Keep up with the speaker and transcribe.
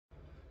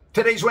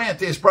Today's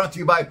rant is brought to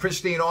you by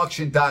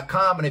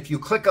pristineauction.com, and if you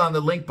click on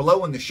the link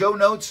below in the show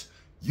notes,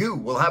 you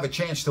will have a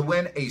chance to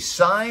win a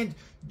signed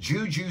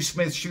Juju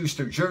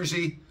Smith-Schuster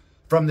jersey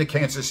from the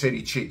Kansas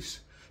City Chiefs.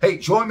 Hey,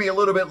 join me a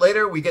little bit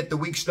later. We get the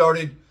week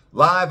started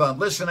live on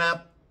Listen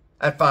App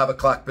at 5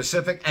 o'clock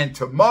Pacific, and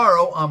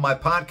tomorrow on my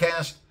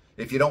podcast,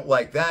 if you don't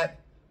like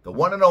that, the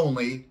one and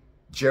only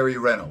Jerry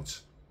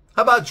Reynolds.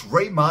 How about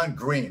Draymond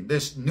Green,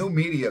 this new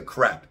media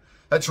crap?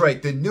 That's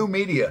right, the new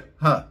media.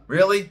 Huh,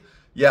 really?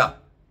 Yeah.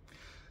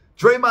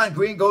 Draymond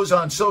Green goes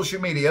on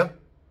social media,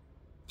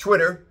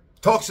 Twitter,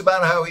 talks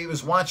about how he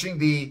was watching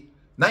the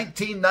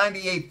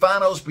 1998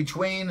 finals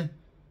between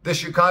the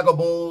Chicago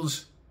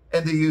Bulls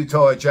and the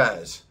Utah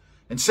Jazz,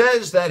 and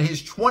says that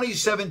his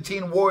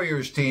 2017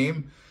 Warriors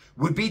team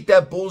would beat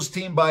that Bulls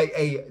team by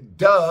a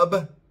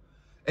dub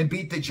and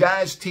beat the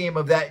Jazz team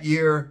of that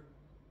year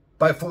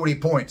by 40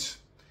 points.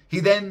 He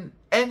then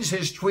ends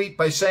his tweet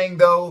by saying,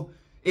 though,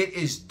 it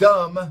is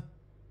dumb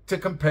to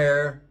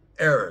compare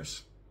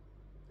errors.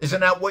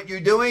 Isn't that what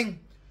you're doing?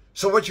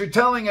 So what you're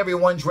telling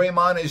everyone,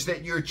 Draymond, is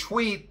that your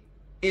tweet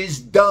is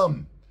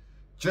dumb,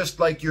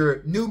 just like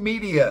your new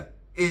media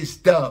is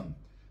dumb.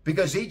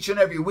 Because each and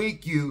every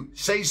week you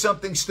say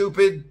something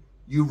stupid,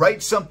 you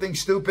write something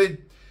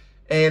stupid,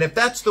 and if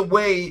that's the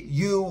way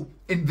you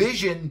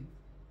envision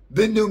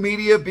the new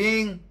media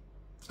being,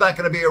 it's not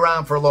going to be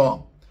around for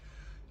long.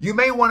 You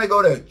may want to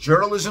go to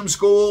journalism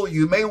school.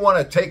 You may want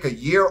to take a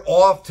year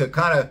off to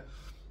kind of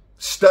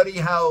study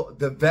how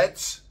the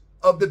vets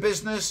of the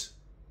business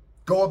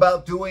go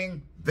about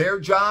doing their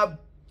job.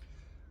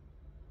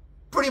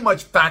 Pretty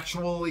much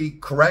factually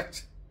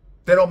correct.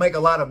 They don't make a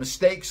lot of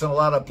mistakes and a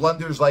lot of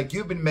blunders like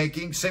you've been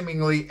making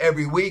seemingly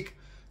every week.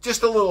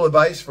 Just a little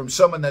advice from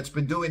someone that's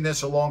been doing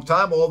this a long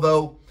time,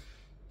 although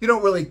you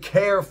don't really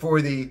care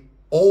for the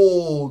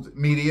old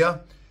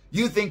media.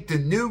 You think the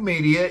new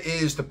media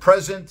is the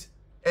present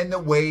and the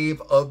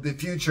wave of the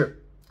future.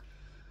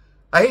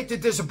 I hate to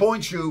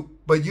disappoint you,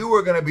 but you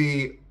are going to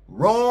be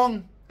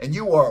wrong, and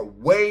you are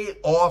way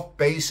off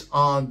base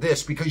on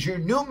this, because your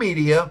new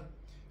media,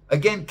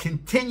 again,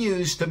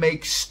 continues to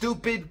make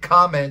stupid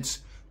comments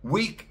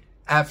week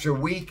after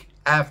week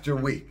after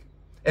week.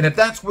 And if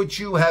that's what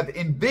you have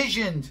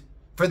envisioned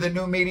for the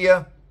new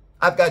media,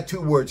 I've got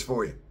two words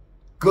for you.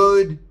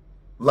 Good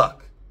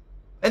luck.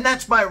 And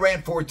that's my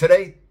rant for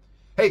today.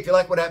 Hey, if you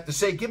like what I have to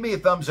say, give me a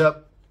thumbs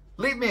up.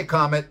 Leave me a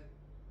comment.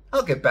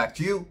 I'll get back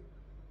to you.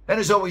 And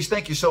as always,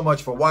 thank you so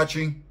much for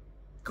watching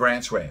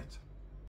Grant's Rant.